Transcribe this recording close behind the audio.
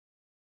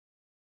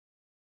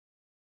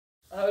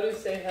How do you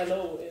say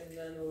hello in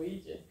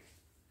Norwegian?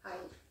 Hi.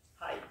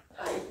 Hi.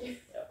 Hi.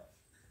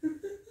 Yeah.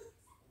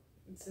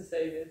 It's the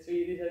same in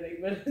Swedish, I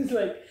think, but it's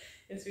like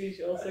in Swedish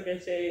you also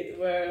can say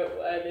where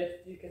I live,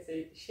 you can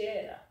say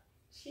tjena.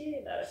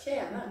 Tjena.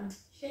 Tjena.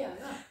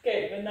 Tjena.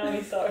 Okay, but now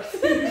we start.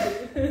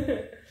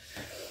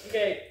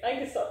 Okay, I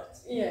can start.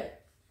 Yeah.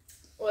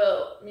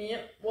 Well,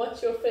 Mia,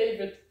 what's your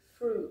favorite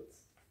fruit?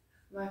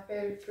 My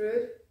favorite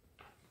fruit?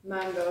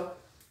 Mango.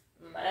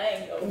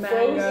 Mango. Mango.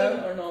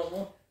 Frozen or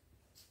normal?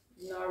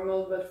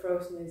 Normal, but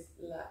frozen is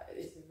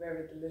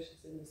very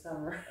delicious in the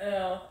summer.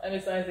 Yeah, and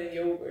it's nice in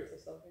yogurt or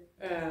something.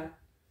 Yeah.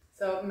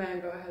 So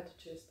mango, I had to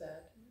choose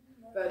that.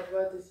 But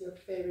what is your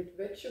favorite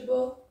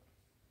vegetable?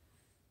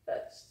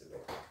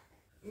 Vegetable.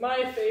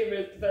 My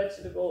favorite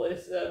vegetable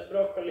is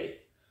broccoli.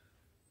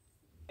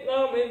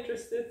 Now I'm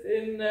interested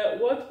in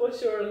what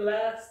was your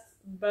last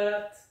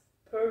bad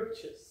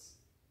purchase?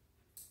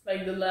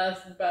 Like the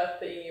last bad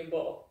thing you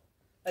bought?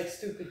 Like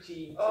stupid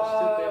jeans or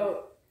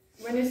stupid...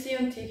 When you see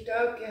on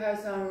TikTok, you have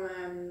some,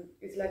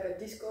 it's like a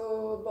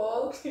disco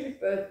ball,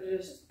 but you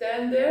just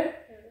stand there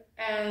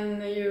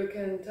and you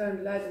can turn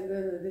the light and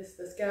then this is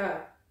the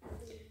sky.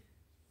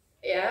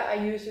 Yeah, I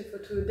used it for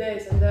 2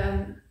 days and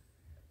then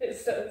it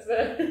stands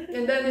there.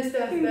 And then it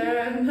stands there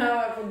and now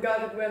I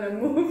forgot it when I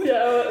moved.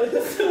 Yeah,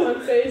 well,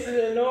 someone says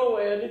it in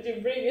Norway, did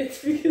you bring it?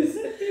 Because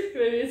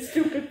maybe it's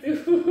stupid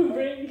to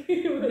bring.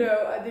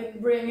 No, I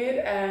didn't bring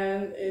it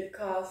and it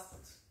cost,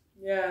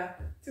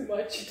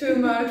 too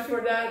much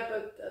for that,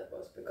 but that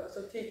was because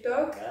of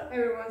TikTok. Yeah.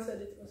 Everyone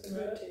said it was a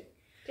good thing.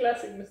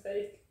 Classic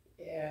mistake.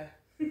 Yeah.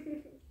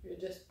 You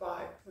just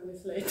buy when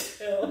it's late.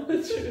 Yeah,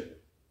 true.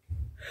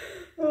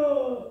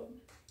 Oh.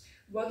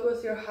 What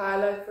was your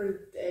highlight for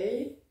the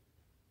day?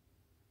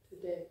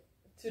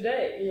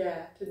 Today?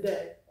 Yeah,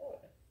 today.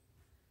 Oh,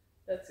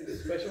 that's a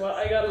good question. Well,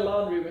 I got a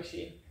laundry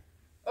machine.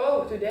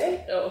 Oh,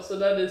 today? Oh, so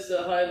that is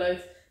a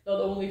highlight not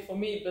only for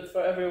me but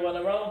for everyone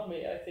around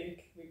me, I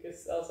think,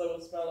 because else I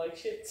would smell like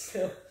shit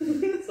still.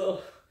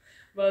 So,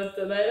 but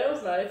that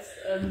was nice.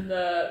 And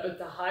but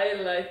the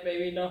highlight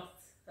maybe not.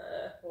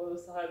 What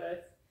was the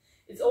highlight?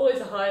 It's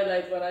always a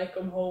highlight when I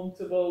come home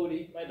to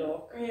Bodhi, my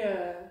dog.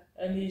 Yeah.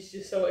 And he's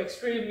just so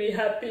extremely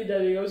happy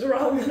that he goes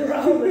around and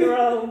around and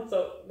around.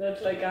 So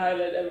that's like a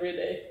highlight every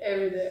day.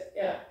 Every day,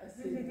 yeah.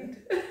 I see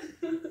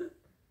that.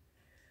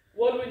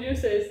 What would you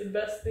say is the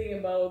best thing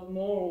about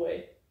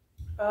Norway?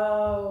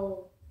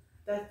 Oh,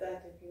 that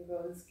you can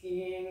go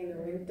skiing in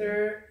the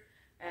winter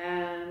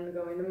and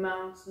go in the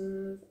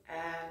mountains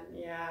and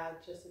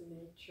just in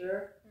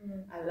nature.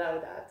 I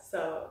love that.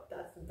 So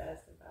that's the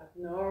best about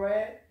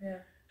Norway. Yeah.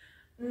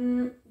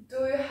 Do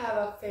you have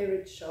a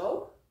favorite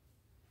show?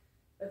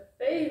 A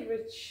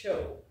favorite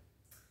show?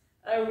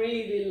 I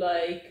really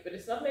like, but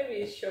it's not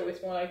maybe a show,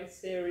 it's more like a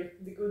series,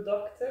 The Good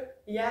Doctor.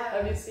 Yeah.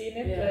 Have you seen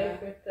it? Yeah.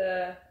 Like with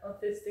the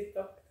autistic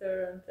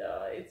doctor, and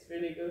it's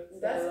really good. So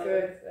That's I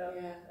good. It.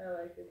 Yeah.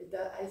 I like it.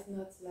 It's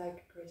not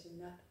like Grey's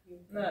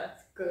Anatomy. No.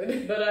 It's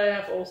good. But I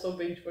have also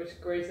binge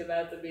watched Grey's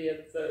Anatomy,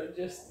 and so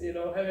just,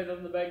 have it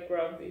on the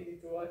background, easy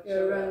to watch.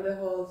 You ran the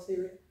whole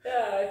series.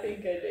 Yeah, I think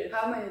I did.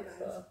 How many times?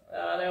 So,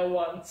 no,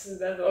 once.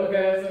 That's all.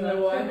 Okay,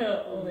 Only one.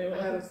 Only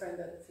I have a once. friend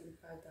that has seen it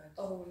 5 times.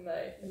 Oh,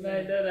 nice. Yeah.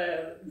 No, that I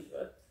haven't,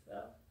 but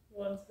no,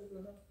 once is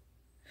enough.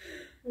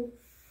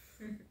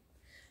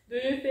 Do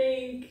you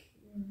think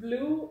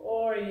blue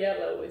or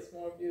yellow is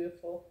more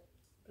beautiful?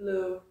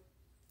 Blue.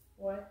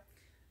 Why?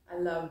 I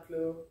love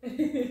blue.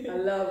 I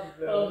love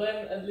blue. Well,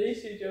 then at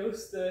least you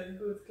chose the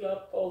good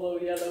club, although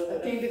yellow.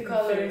 I think the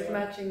color is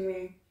matching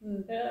me.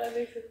 Yeah, I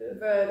think so too.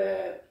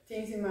 But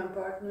things in my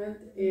apartment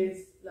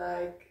is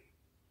like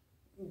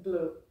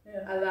blue.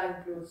 Yeah. I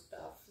like blue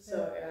stuff.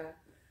 So yeah.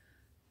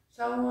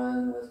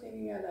 Someone was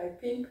thinking I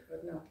like pink,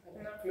 but no,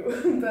 I like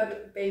blue.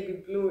 But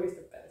baby blue is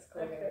the best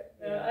color. Okay.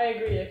 Yeah, I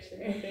agree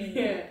actually. I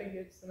think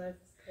it's the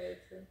nicest color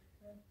too.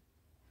 Yeah.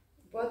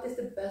 What is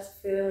the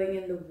best feeling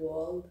in the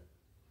world?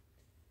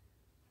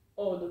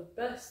 Oh, the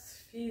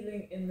best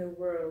feeling in the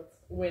world,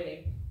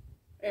 winning.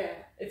 Yeah.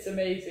 It's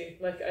amazing.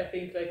 Like, I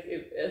think,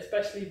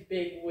 especially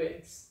big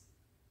wins.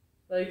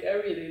 Like, I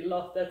really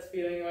love that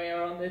feeling when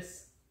you're on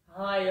this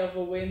high of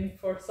a win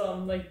for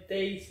some, like,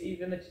 days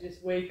even, that you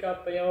just wake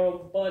up and your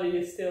whole body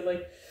is still,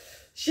 like,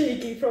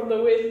 shaking from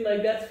the win.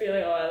 Like, that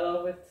feeling, oh, I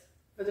love it.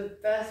 But the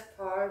best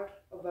part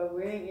about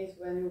winning is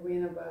when you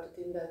win about a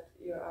team that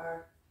you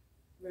are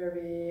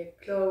very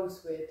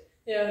close with.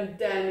 Yeah. And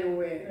then you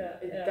win.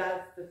 Yeah.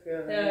 That's the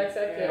feeling. Yeah,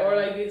 exactly. Yeah. Or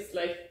like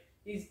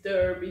these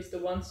derbies, the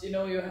ones you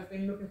have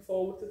been looking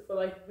forward to for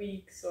like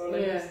weeks, or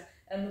like this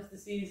end of the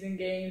season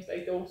games,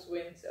 like those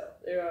wins. Yeah,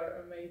 they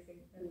are amazing.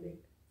 I think.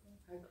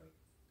 I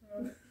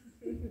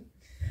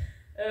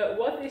agree.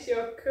 What is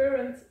your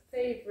current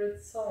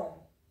favorite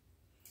song?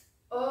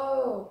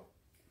 Oh,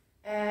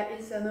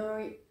 it's a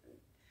Norway.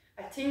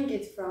 I think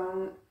it's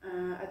from.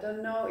 I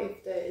don't know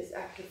if it's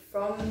actually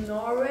from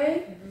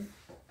Norway.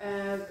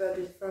 But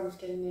it's from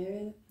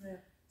Scandinavian. Yeah.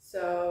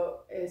 So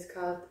it's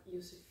called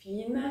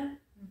Josefine.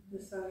 The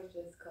song is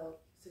just called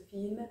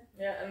Josefine.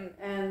 Yeah,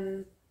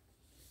 and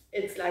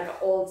it's like an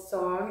old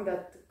song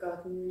that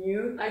got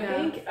new. I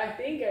now.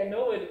 think I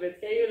know it a bit.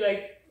 Can you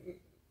like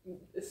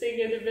sing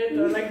it a bit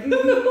or like a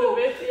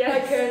bit?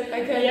 Yes.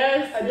 I can.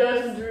 Yes. I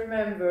don't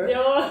remember.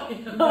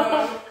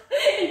 No.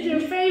 It's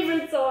your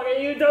favorite song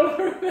and you don't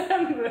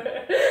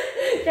remember.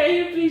 Can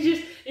you please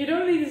just? You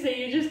don't need to say.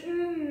 You just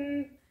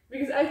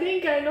because I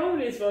think I know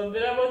this one,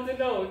 but I want to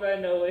know if I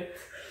know it.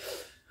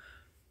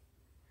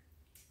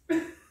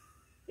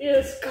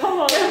 Yes,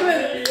 come on.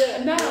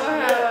 Yeah. Now I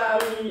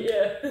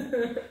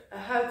I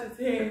have to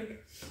think.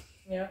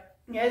 Yeah.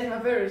 Yeah, it's my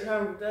favorite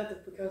song, but that's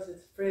because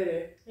it's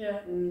pretty. Yeah.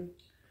 Mm.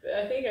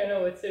 I think I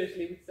know it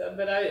seriously,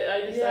 but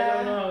I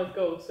don't know how it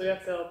goes, so you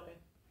have to help me.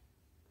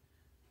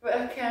 But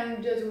I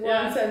can just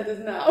one sentence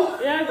now.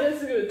 Yeah,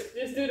 that's good.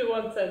 Just do the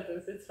one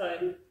sentence, it's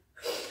fine.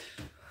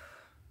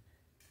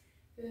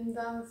 Hun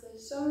danser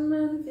som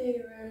en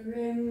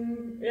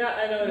figurin. Yeah,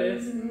 I know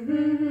this.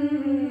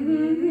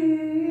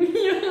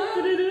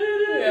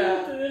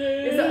 Yeah.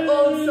 It's an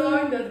old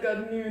song that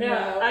got new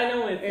now. I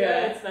know it.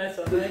 Yeah, it's a nice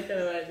one. I can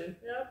imagine.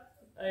 Yeah,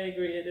 I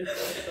agree. It is a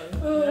nice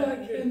one. Oh, yeah,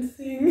 I can't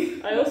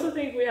sing. I also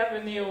think we have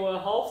a new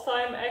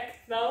halftime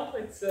act now.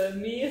 It's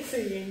me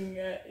singing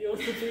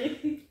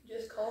Josephine.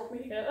 Just called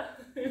me. Yeah.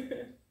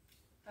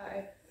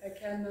 I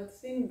cannot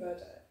sing,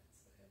 but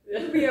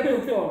it'll be a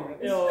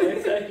performance. Yeah,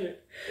 exactly.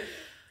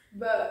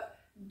 But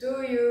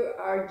do you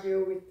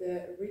argue with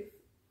the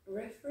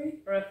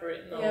referee?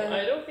 Referee? No, Yeah.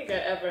 I don't think I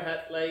ever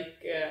had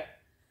like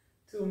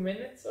 2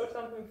 minutes or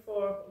something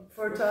for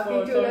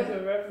talking to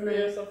a referee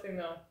or something.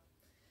 No,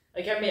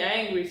 I can be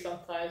angry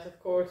sometimes, of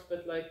course,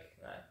 but like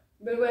nah.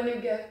 But when you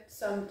get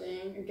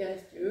something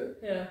against you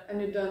and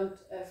you don't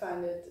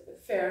find it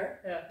fair,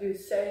 do you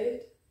say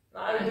it?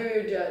 Nah. Or do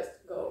you just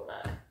go?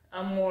 Nah.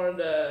 I'm more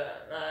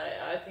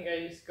I think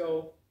I just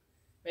go.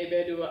 Maybe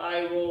I do an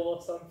eye roll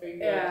or something.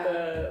 Yeah.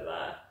 But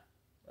nah.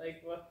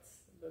 Like what?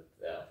 But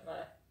yeah,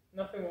 nah.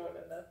 Nothing more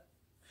than that.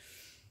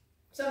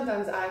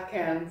 Sometimes I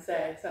can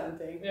say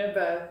something,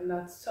 but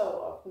not so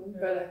often.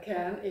 But I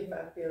can if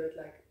I feel it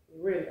like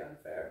really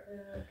unfair.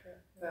 Yeah, okay.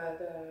 But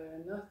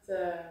not.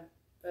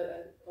 But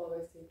I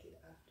always think it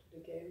after the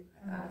game.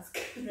 I ask.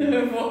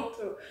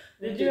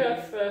 Did you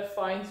have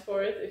fines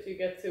for it if you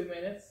get 2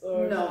 minutes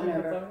or? No,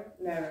 never.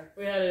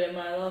 We had it in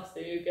my last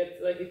day. You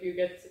get like if you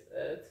get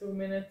 2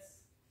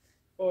 minutes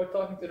for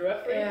talking to the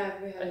referee. Yeah,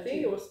 we had. I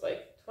think it was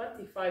like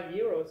 25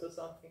 euros or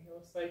something. It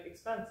was like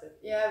expensive.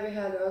 Yeah, we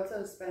had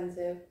also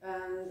expensive,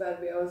 but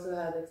we also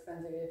had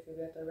expensive if you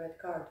get a red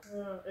card.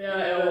 And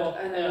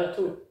I got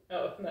 2.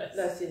 Oh, nice.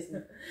 Last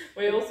season.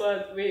 We also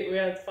had we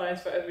had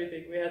fines for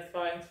everything. We had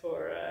fines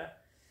for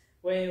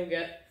when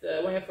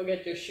you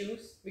forget your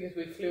shoes, because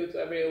we flew to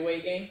every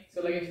away game.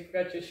 So like if you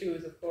forgot your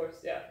shoes, of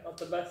course, not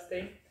the best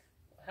thing.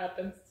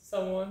 Happened to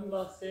someone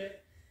last year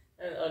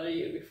and the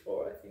year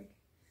before, I think.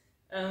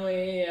 And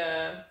we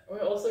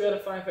also got a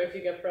fine for if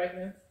you get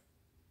pregnant.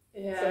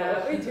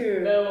 Yeah, so, we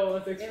do. That one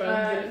was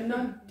expensive.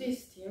 Not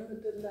this team,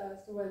 but the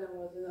last when I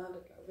was in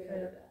other club, we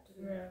had that.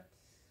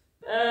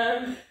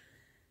 Yeah.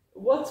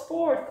 What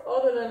sport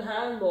other than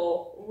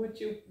handball would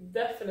you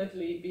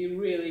definitely be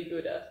really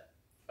good at?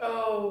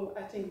 Oh,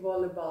 I think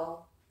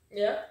volleyball.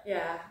 Yeah?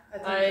 Yeah,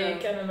 I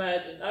can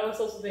imagine. I was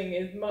also thinking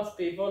it must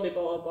be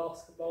volleyball or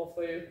basketball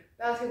for you.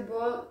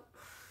 Basketball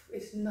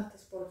is not a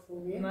sport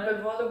for me, No.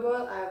 but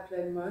volleyball I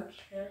play much.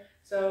 Yeah.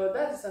 So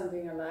that's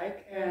something I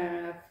like,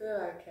 and I feel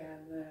I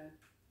can.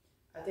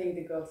 I think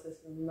the goals is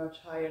much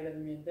higher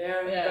than me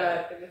there,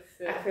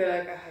 but I feel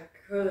like I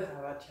could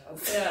have a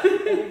chance. Yeah, I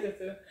think so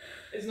too.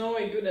 Is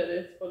Norway good at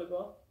it,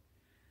 volleyball?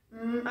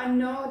 I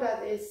know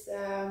that it's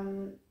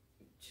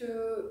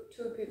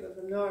two people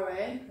from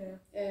Norway,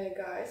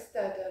 guys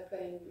that are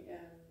playing.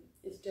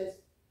 It's just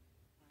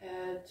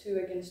 2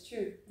 against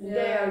 2. Yeah,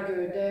 they are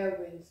good. They are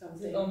winning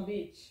something. Is it on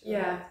beach?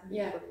 Yeah.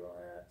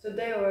 Volleyball, So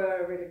they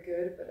were really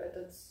good, but I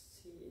don't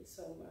see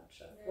so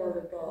much of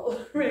volleyball.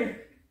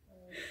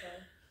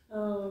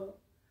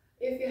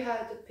 If you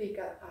had to pick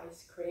an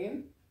ice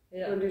cream,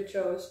 would you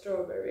choose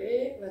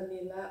strawberry,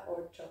 vanilla,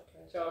 or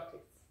chocolate?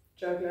 Chocolate.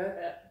 Chocolate?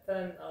 Yeah,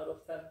 10 out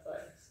of 10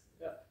 times.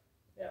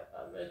 Yeah,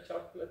 I'm a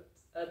chocolate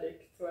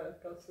addict when it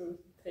comes to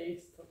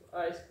taste of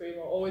ice cream,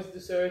 or always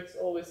desserts,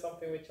 always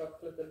something with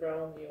chocolate, a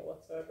brownie or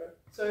whatsoever.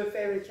 So your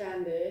favorite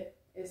candy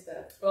is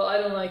that? Well, I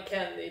don't like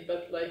candy,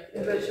 but like,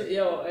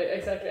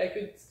 exactly, I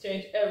could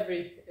change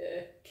every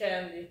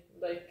candy,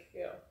 like,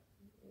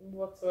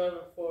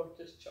 whatsoever for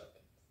just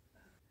chocolate.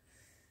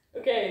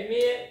 Okay,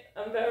 me,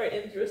 I'm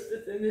very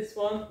interested in this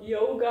one.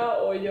 Yoga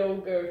or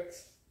yogurt?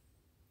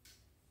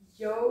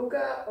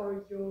 Yoga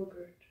or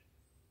yogurt?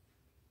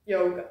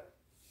 Yoga.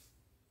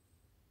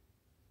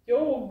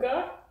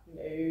 Yoga?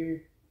 No,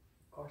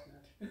 of course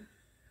not.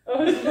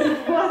 Oh,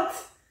 what?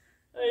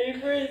 Are you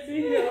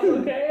crazy?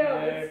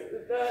 Okay,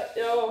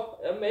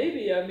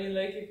 maybe. I mean,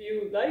 like if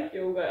you like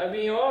yoga, I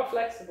mean, you are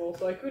flexible,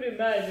 so I could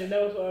imagine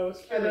that was what I was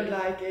I curious. don't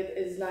like it.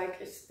 It's like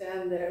you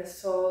stand there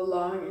so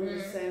long in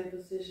the same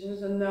position.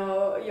 So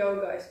no,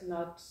 yoga is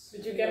not.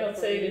 But you cannot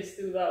say this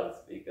too loud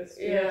because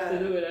you have to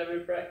do it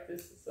every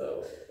practice.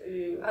 So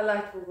I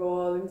like to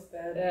roll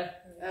instead. Yeah.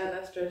 And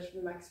I stretch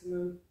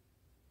maximum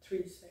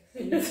 3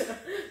 seconds.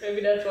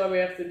 Maybe that's why we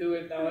have to do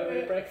it now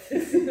every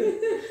practice.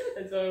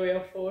 That's why we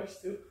are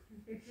forced to.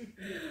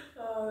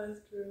 Oh,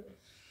 that's true.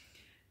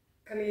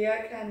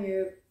 Kalia, can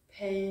you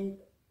paint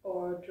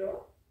or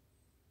draw?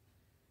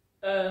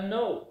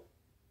 No,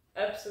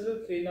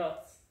 absolutely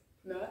not.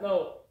 No?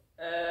 No.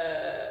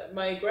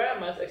 My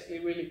grandma's actually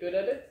really good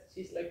at it.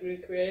 She's like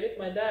really creative.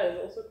 My dad is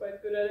also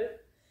quite good at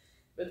it.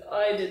 But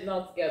I did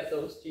not get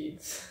those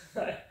genes.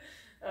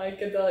 I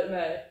can tell it,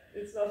 no,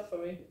 it's not for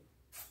me.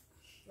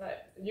 No.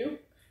 You?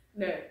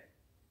 No.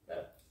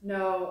 No.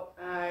 No,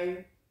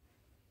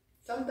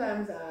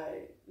 sometimes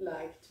I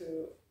like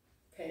to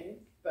paint,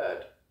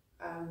 but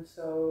I'm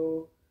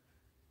so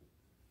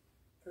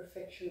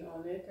perfection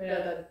on it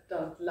that I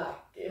don't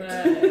like it.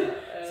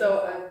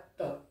 So I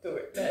don't do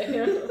it.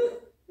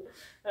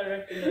 I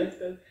recognize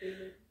that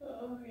feeling.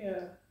 Oh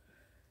yeah.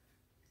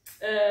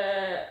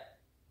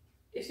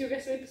 If you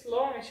can sleep as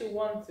long as you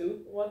want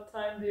to, what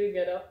time do you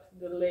get up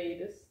the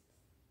latest?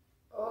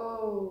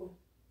 Oh,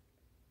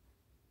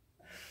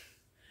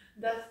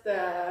 that's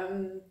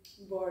the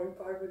boring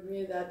part with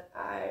me, that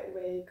I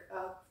wake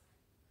up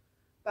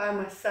by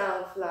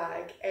myself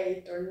like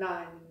 8 or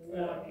 9 in the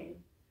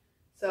morning.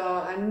 So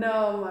I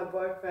know my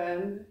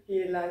boyfriend,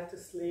 he likes to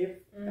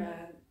sleep,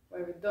 and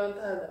when we don't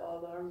have the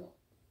alarm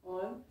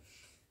on,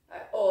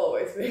 I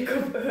always wake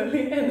up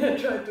early and I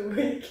try to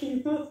wake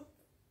him up.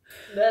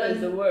 That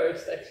is the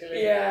worst,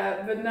 actually.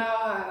 Yeah, but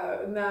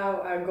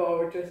now I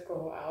just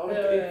go out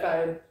if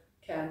I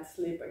can't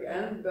sleep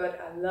again. But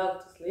I love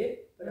to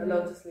sleep, but I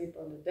love to sleep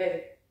on the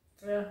day.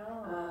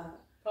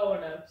 Power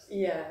naps.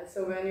 Yeah,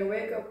 so when you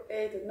wake up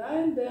 8 or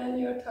 9, then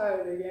you're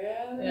tired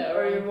again,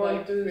 or you want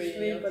like to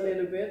sleep a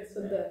little bit.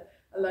 So that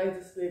I like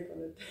to sleep on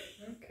the day.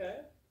 Okay.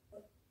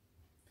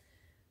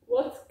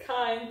 What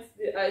kind?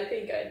 I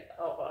think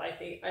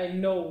I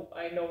know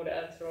the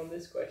answer on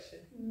this question.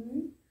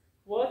 Mm-hmm.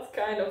 What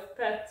kind of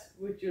pet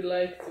would you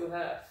like to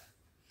have?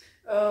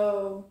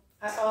 Oh,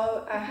 I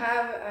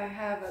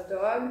have a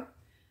dog.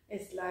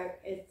 It's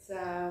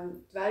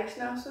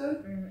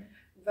dvärgschnauzer,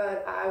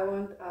 but I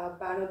want a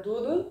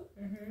Bernedoodle.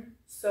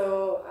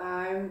 So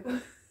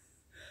I'm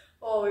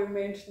always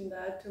mention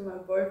that to my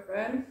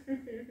boyfriend,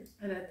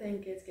 and I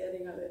think it's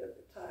getting a little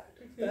bit tired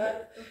of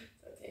that.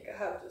 So I think I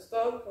have to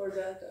stop, or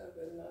that I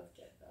will not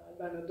get a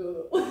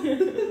Bernedoodle.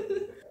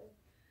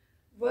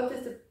 What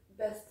is the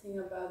best thing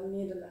about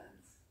Netherlands?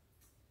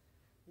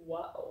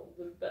 Wow,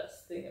 the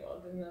best thing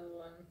about the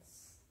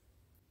Netherlands.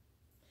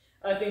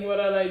 I think what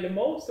I like the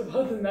most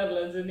about the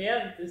Netherlands in the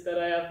end is that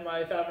I have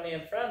my family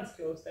and friends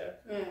close there.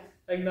 Yeah.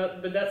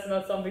 But that's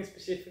not something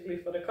specifically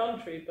for the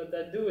country, but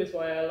that is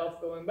why I love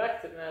going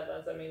back to the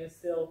Netherlands. I mean, it's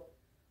still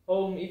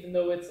home, even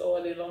though it's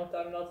already a long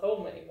time not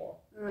home anymore.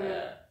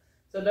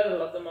 So that I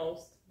love the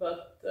most.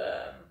 But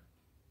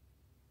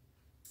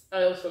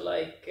I also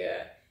like,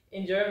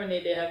 in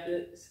Germany they have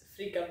this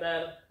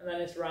frikandel and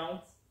then it's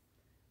round.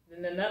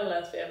 In the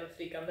Netherlands we have a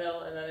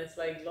frikandel and then it's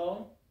like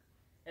long.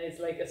 And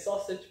it's like a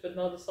sausage, but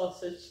not a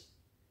sausage.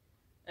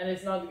 And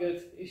it's not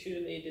good. You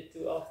shouldn't eat it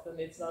too often.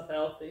 It's not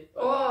healthy.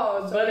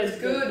 But it's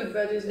good,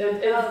 but it's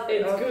not healthy.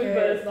 It's good,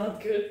 but it's not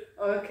good.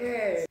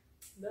 Okay.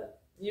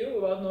 You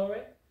about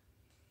Norway?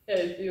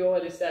 Yeah, you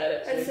already said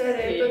it. I said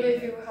it, but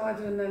if you want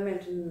to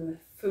mention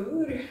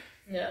food.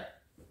 Yeah.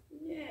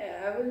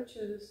 Yeah, I will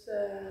choose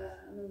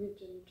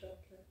Norwegian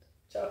chocolate.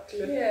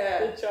 Chocolate.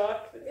 Yeah. The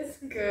chocolate. It's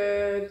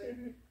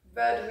good.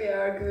 But we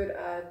are good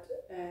at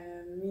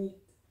meat.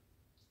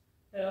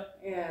 Yeah.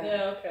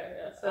 Okay.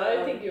 Yeah. So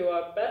I think you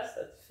are best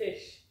at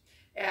fish.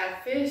 Yeah,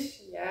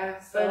 fish. Yeah.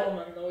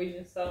 Salmon,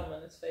 Norwegian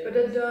salmon is famous.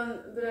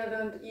 But I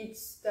don't eat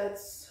that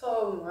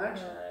so much.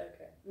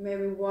 Okay.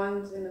 Maybe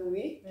once in a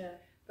week. Yeah.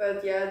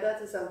 But yeah,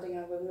 that is something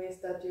I will miss,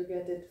 that you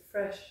get it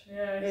fresh.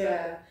 Yeah, exactly.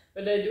 Yeah.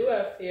 But they do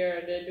have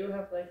here. They do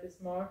have like this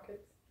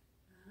market,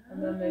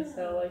 and then they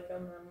sell like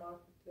on a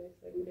marketplace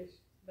like fish.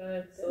 Then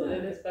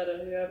it is better.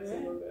 You have to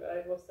go there.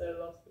 I was there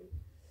last week.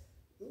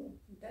 Ooh,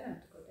 then I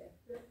have to go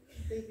there.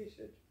 I think you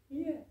should.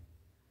 Yeah.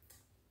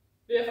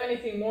 Do you have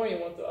anything more you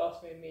want to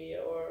ask me,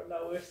 or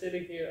now we're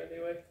sitting here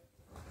anyway?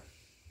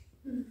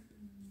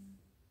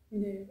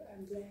 No,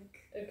 I'm blank.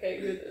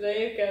 Okay, good.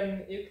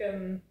 Then you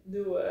can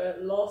do a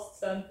last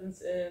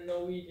sentence in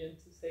Norwegian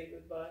to say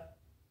goodbye.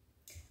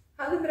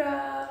 Ha det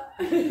bra!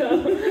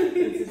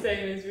 It's the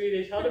same in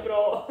Swedish. Ha det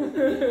bra!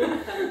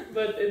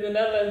 But in the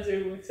Netherlands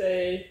you would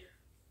say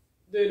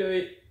doei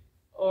doei,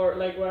 or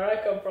like where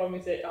I come from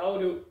you say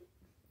houdoe.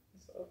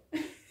 So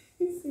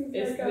it's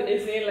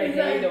near like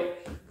houdoe.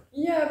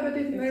 Yeah, but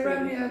if my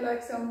Rami had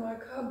like some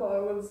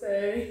cowboy will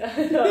say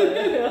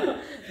doei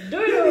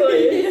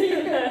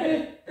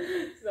doei.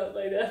 It's not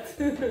like that.